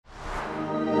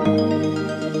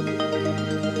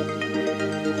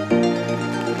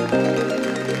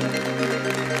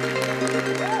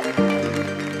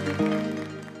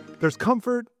There's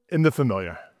comfort in the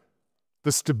familiar,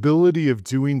 the stability of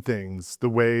doing things the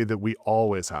way that we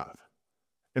always have,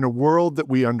 in a world that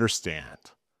we understand,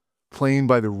 playing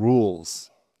by the rules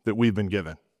that we've been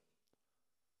given.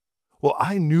 Well,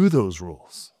 I knew those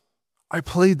rules. I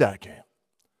played that game.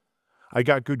 I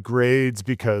got good grades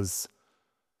because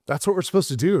that's what we're supposed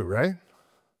to do, right?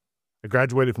 I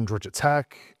graduated from Georgia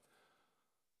Tech.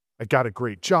 I got a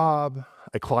great job.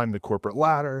 I climbed the corporate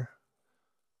ladder.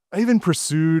 I even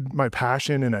pursued my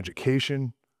passion in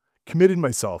education, committed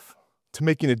myself to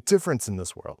making a difference in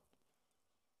this world.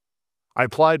 I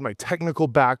applied my technical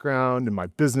background and my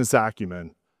business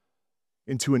acumen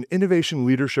into an innovation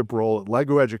leadership role at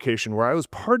Lego Education, where I was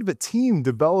part of a team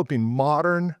developing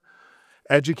modern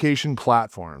education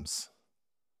platforms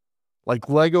like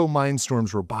Lego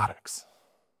Mindstorm's robotics.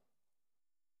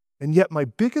 And yet my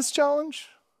biggest challenge,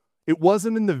 it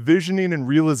wasn't in the visioning and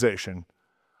realization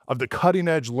of the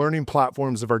cutting-edge learning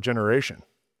platforms of our generation.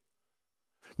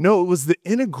 No, it was the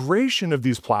integration of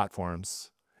these platforms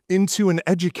into an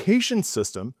education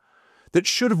system that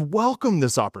should have welcomed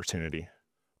this opportunity,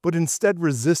 but instead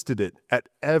resisted it at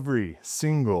every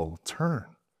single turn.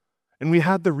 And we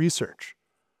had the research.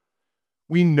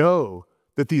 We know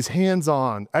that these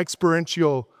hands-on,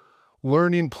 experiential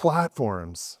learning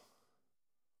platforms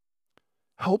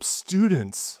help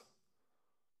students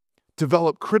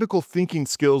develop critical thinking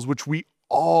skills, which we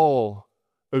all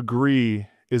agree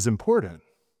is important.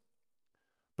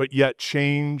 But yet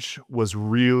change was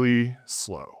really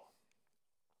slow.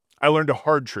 I learned a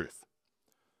hard truth,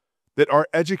 that our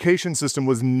education system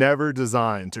was never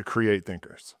designed to create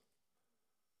thinkers.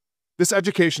 This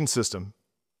education system,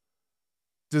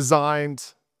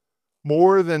 designed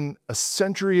more than a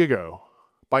century ago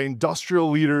by industrial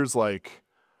leaders like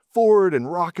Ford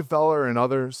and Rockefeller and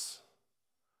others,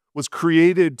 was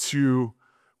created to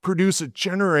produce a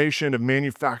generation of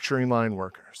manufacturing line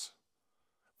workers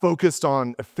focused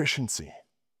on efficiency.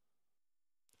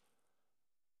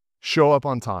 Show up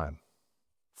on time,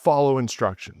 follow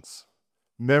instructions,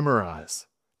 memorize.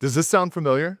 Does this sound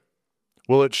familiar?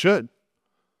 Well, it should.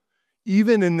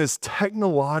 Even in this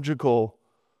technological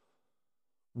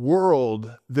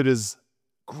world that is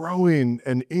growing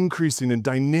and increasing and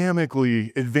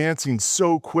dynamically advancing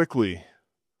so quickly,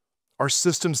 our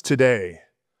systems today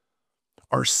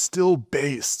are still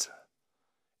based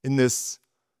in this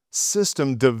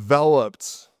system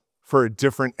developed for a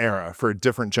different era, for a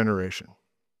different generation.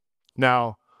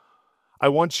 Now, I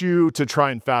want you to try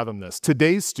and fathom this.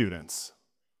 Today's students,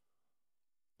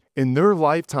 in their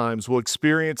lifetimes, will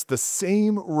experience the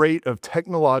same rate of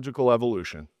technological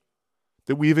evolution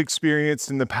that we've experienced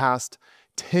in the past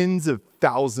tens of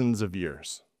thousands of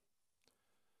years.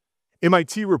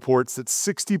 MIT reports that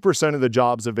 60% of the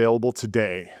jobs available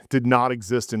today did not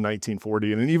exist in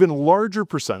 1940, and an even larger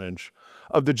percentage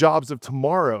of the jobs of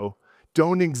tomorrow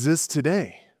don't exist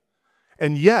today.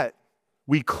 And yet,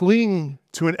 we cling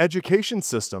to an education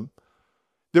system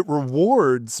that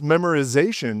rewards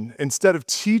memorization instead of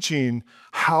teaching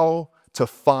how to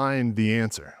find the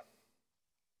answer.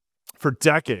 For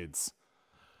decades,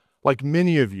 like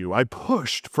many of you, I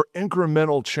pushed for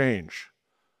incremental change,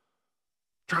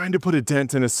 trying to put a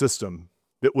dent in a system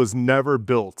that was never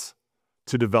built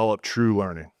to develop true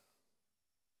learning.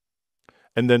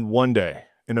 And then one day,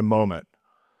 in a moment,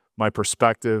 my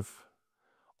perspective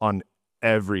on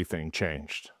everything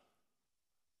changed.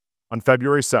 On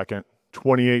February 2nd,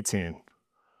 2018,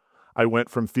 I went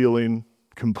from feeling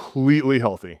completely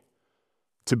healthy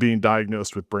to being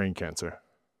diagnosed with brain cancer.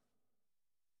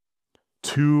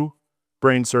 2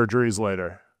 brain surgeries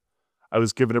later, I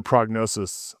was given a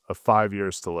prognosis of 5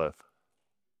 years to live.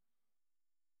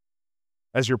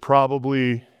 As you're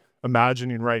probably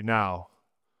imagining right now,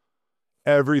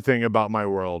 everything about my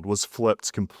world was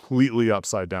flipped completely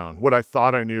upside down. What I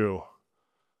thought I knew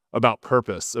about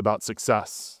purpose, about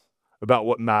success, about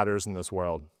what matters in this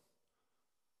world.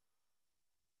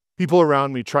 People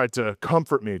around me tried to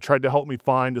comfort me, tried to help me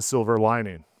find a silver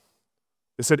lining.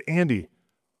 They said, "Andy,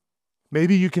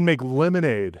 maybe you can make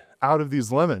lemonade out of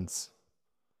these lemons."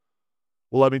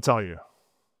 Well, let me tell you,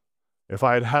 if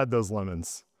I had had those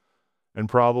lemons and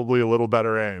probably a little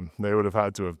better aim, they would have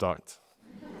had to have ducked.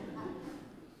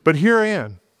 But here I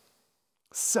am,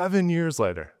 7 years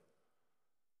later,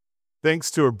 thanks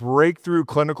to a breakthrough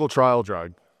clinical trial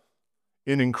drug,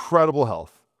 in incredible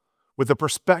health, with a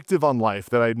perspective on life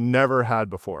that I'd never had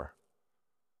before.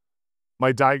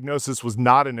 My diagnosis was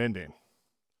not an ending.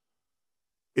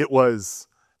 It was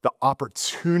the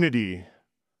opportunity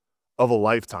of a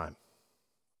lifetime.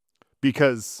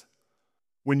 Because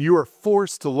when you are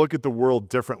forced to look at the world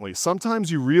differently,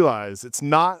 sometimes you realize it's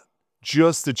not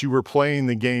just that you were playing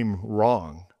the game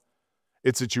wrong.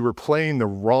 It's that you were playing the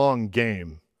wrong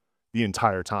game the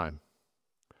entire time.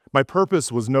 My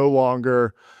purpose was no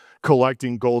longer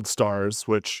collecting gold stars,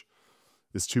 which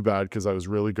is too bad because I was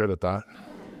really good at that.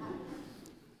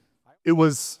 It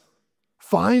was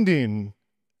finding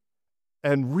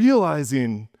and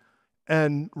realizing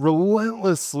and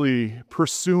relentlessly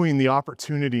pursuing the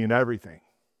opportunity in everything.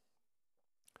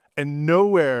 And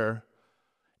nowhere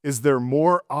is there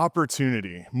more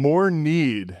opportunity, more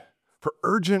need for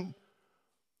urgent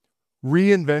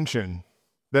reinvention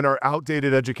than our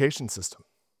outdated education system.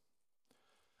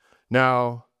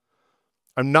 Now,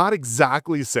 I'm not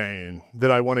exactly saying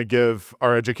that I want to give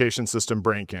our education system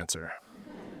brain cancer.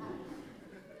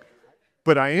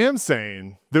 But I am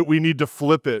saying that we need to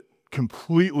flip it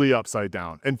completely upside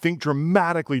down and think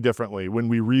dramatically differently when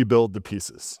we rebuild the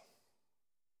pieces.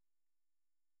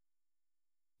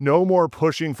 No more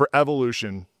pushing for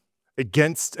evolution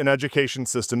against an education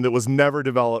system that was never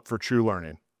developed for true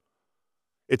learning.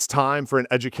 It's time for an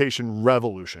education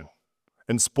revolution.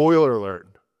 And spoiler alert,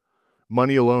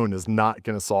 money alone is not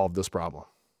going to solve this problem.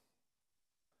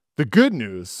 The good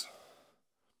news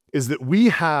is that we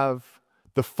have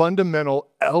the fundamental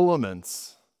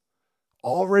elements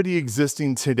already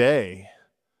existing today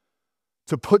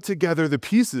to put together the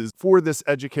pieces for this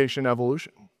education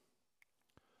evolution.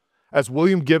 As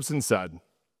William Gibson said,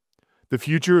 the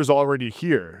future is already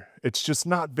here. It's just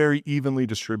not very evenly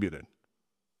distributed.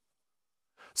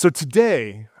 So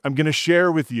today, I'm going to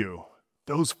share with you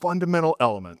those fundamental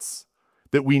elements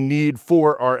that we need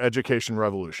for our education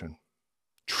revolution.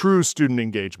 True student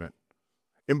engagement,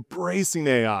 embracing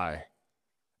AI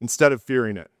instead of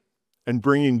fearing it, and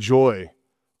bringing joy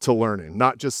to learning,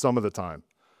 not just some of the time,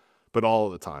 but all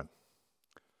of the time.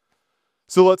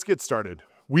 So let's get started.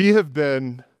 We have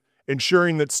been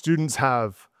ensuring that students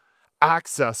have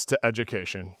access to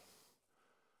education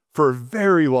for a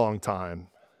very long time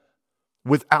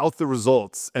without the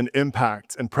results and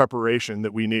impact and preparation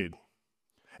that we need.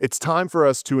 It's time for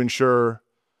us to ensure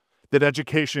that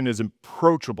education is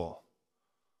approachable,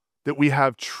 that we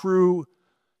have true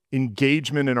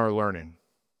engagement in our learning.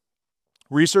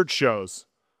 Research shows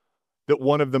that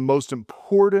one of the most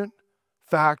important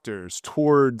factors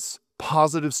towards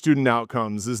positive student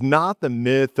outcomes is not the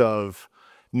myth of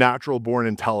natural-born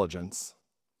intelligence.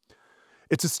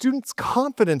 It's a student's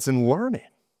confidence in learning,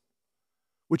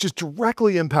 which is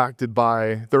directly impacted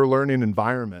by their learning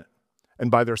environment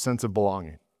and by their sense of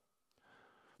belonging.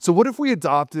 So what if we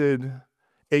adopted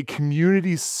a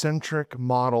community-centric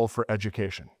model for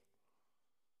education?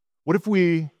 What if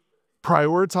we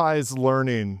prioritize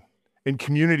learning in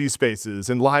community spaces,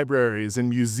 in libraries, in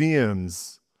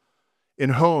museums,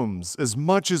 in homes, as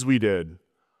much as we did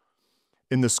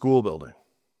in the school building?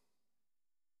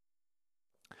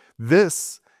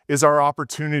 This is our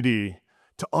opportunity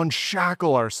to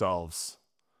unshackle ourselves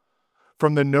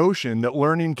from the notion that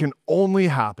learning can only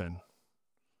happen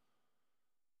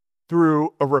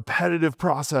through a repetitive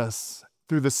process,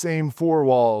 through the same four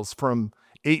walls from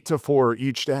 8 to 4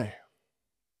 each day.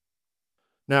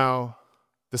 Now,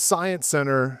 the Science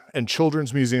Center and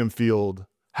Children's Museum Field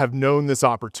have known this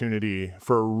opportunity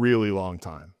for a really long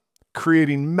time,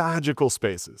 creating magical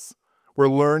spaces where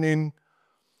learning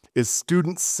is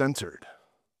student-centered,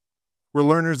 where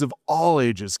learners of all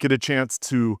ages get a chance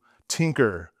to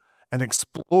tinker and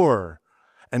explore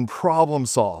and problem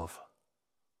solve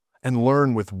and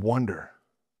learn with wonder.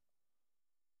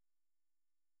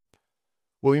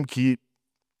 William Keat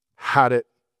had it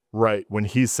right when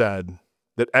he said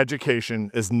that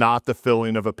education is not the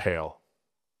filling of a pail,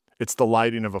 it's the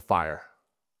lighting of a fire.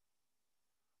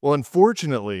 Well,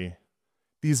 unfortunately,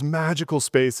 these magical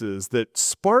spaces that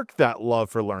spark that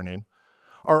love for learning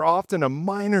are often a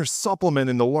minor supplement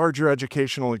in the larger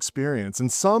educational experience,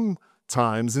 and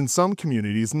sometimes, in some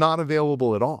communities, not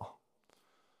available at all.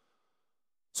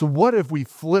 So what if we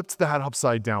flipped that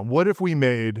upside down? What if we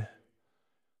made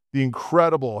the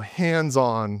incredible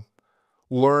hands-on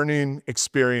learning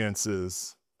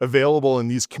experiences available in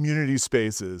these community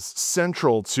spaces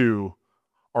central to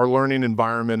our learning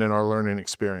environment and our learning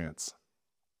experience?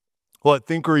 Well, at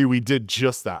Thinkery, we did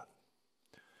just that.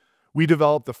 We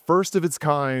developed the first of its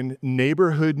kind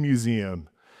neighborhood museum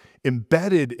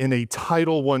embedded in a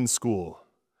Title I school,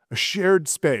 a shared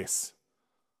space.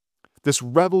 This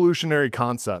revolutionary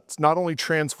concept not only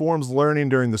transforms learning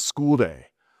during the school day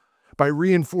by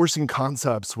reinforcing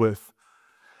concepts with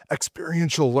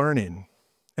experiential learning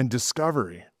and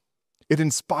discovery, it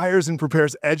inspires and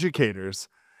prepares educators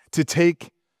to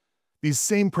take these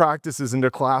same practices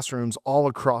into classrooms all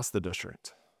across the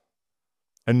district.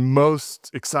 And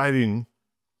most exciting,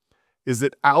 is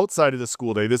that outside of the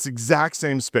school day, this exact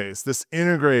same space, this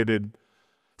integrated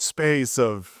space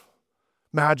of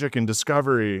magic and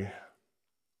discovery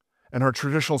and our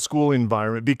traditional schooling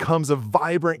environment becomes a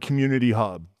vibrant community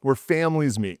hub where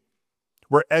families meet,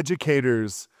 where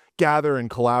educators gather and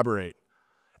collaborate,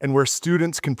 and where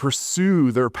students can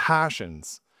pursue their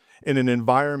passions in an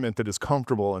environment that is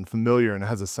comfortable and familiar and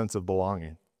has a sense of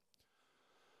belonging.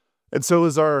 And so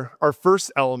is our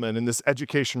first element in this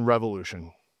education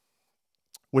revolution.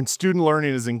 When student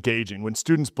learning is engaging, when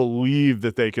students believe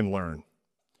that they can learn,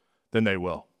 then they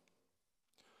will.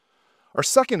 Our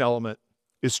second element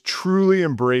is truly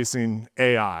embracing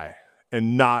AI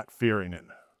and not fearing it.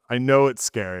 I know it's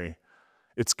scary.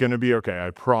 It's going to be okay, I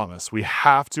promise. We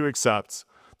have to accept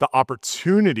the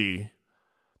opportunity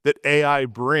that AI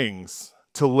brings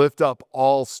to lift up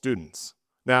all students.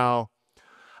 Now,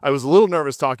 I was a little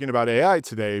nervous talking about AI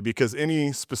today because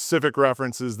any specific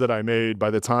references that I made by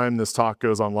the time this talk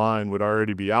goes online would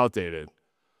already be outdated.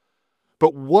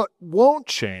 But what won't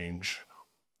change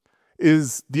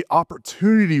is the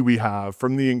opportunity we have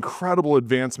from the incredible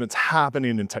advancements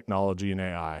happening in technology and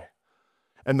AI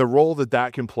and the role that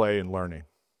that can play in learning.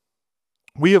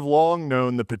 We have long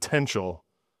known the potential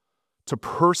to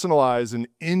personalize and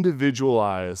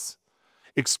individualize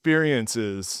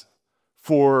experiences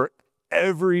for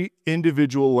every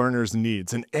individual learner's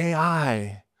needs. And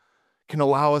AI can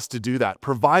allow us to do that,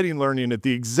 providing learning at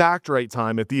the exact right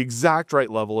time, at the exact right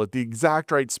level, at the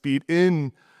exact right speed,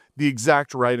 in the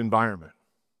exact right environment.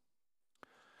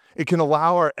 It can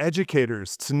allow our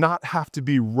educators to not have to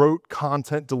be rote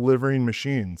content delivering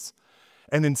machines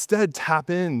and instead tap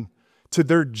in to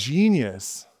their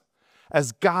genius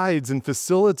as guides and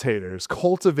facilitators,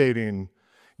 cultivating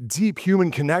deep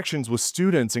human connections with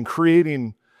students and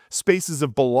creating spaces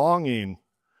of belonging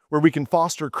where we can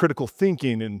foster critical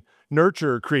thinking and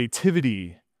nurture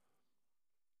creativity.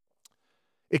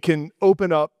 It can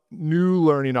open up new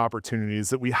learning opportunities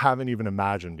that we haven't even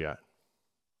imagined yet.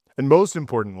 And most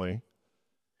importantly,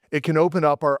 it can open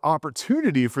up our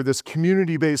opportunity for this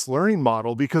community-based learning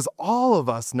model because all of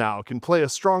us now can play a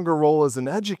stronger role as an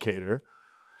educator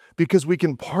because we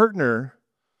can partner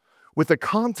with a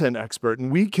content expert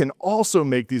and we can also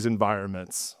make these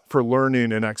environments for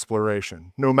learning and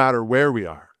exploration, no matter where we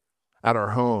are, at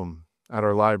our home, at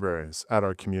our libraries, at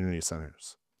our community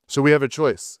centers. So we have a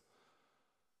choice.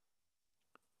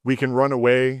 We can run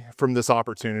away from this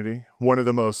opportunity, one of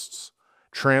the most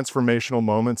transformational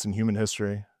moments in human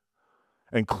history,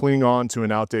 and cling on to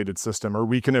an outdated system, or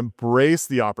we can embrace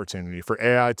the opportunity for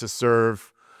AI to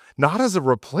serve not as a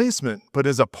replacement, but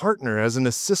as a partner, as an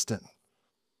assistant,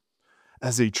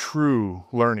 as a true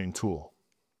learning tool.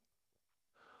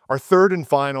 Our third and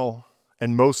final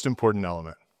and most important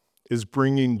element is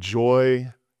bringing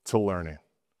joy to learning.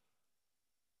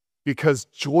 Because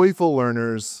joyful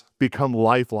learners become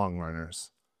lifelong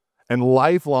learners, and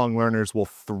lifelong learners will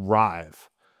thrive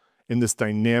in this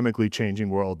dynamically changing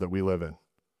world that we live in.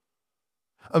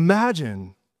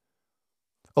 Imagine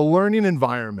a learning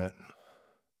environment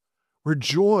where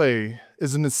joy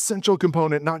is an essential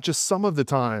component, not just some of the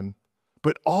time,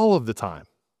 but all of the time.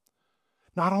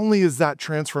 Not only is that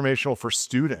transformational for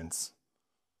students,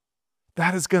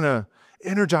 that is going to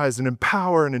energize and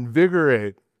empower and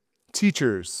invigorate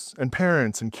teachers and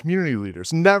parents and community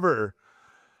leaders. Never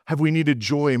have we needed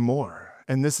joy more.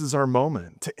 And this is our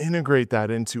moment to integrate that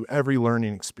into every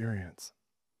learning experience.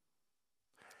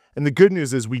 And the good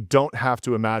news is we don't have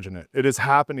to imagine it. It is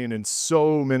happening in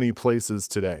so many places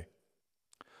today.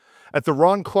 At the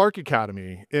Ron Clark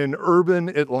Academy in urban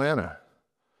Atlanta,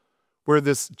 where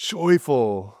this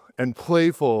joyful and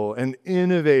playful and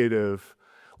innovative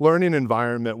learning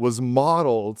environment was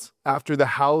modeled after the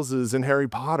houses in Harry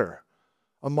Potter,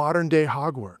 a modern-day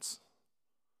Hogwarts.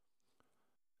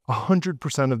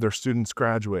 100% of their students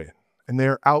graduate, and they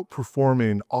are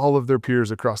outperforming all of their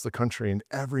peers across the country in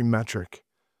every metric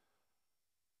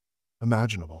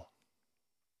imaginable.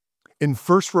 In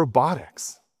FIRST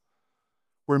Robotics,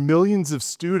 where millions of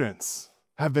students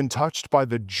have been touched by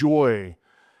the joy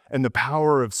and the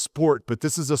power of sport, but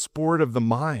this is a sport of the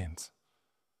mind.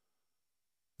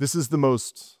 This is the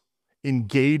most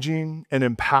engaging and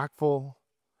impactful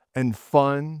and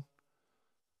fun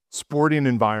sporting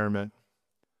environment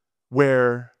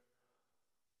where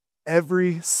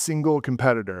every single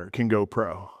competitor can go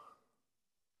pro.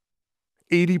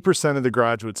 80% of the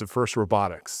graduates of FIRST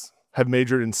Robotics have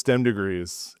majored in STEM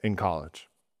degrees in college.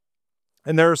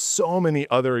 And there are so many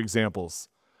other examples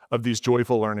of these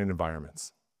joyful learning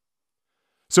environments.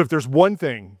 So if there's one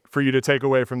thing for you to take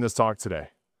away from this talk today,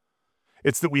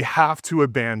 it's that we have to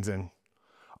abandon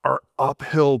our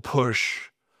uphill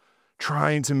push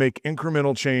trying to make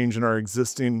incremental change in our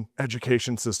existing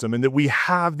education system, and that we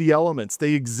have the elements.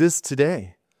 They exist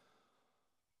today.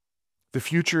 The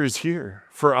future is here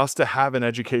for us to have an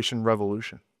education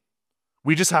revolution.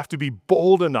 We just have to be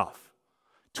bold enough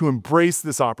to embrace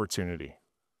this opportunity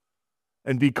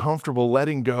and be comfortable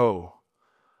letting go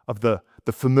of the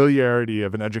familiarity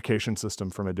of an education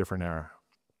system from a different era.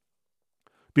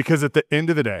 Because at the end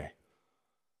of the day,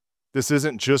 this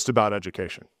isn't just about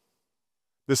education.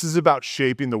 This is about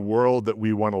shaping the world that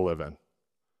we want to live in.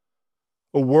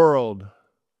 A world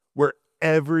where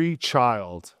every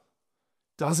child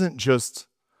doesn't just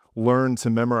learn to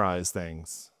memorize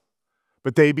things,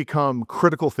 but they become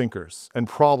critical thinkers and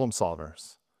problem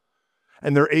solvers,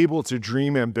 and they're able to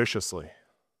dream ambitiously.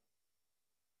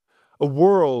 A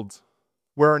world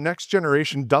where our next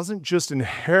generation doesn't just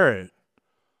inherit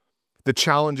the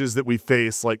challenges that we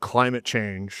face, like climate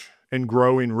change and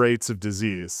growing rates of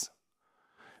disease.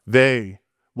 They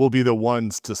will be the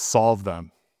ones to solve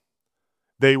them.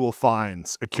 They will find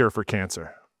a cure for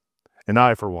cancer. And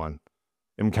I, for one,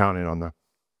 am counting on them.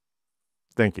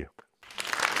 Thank you.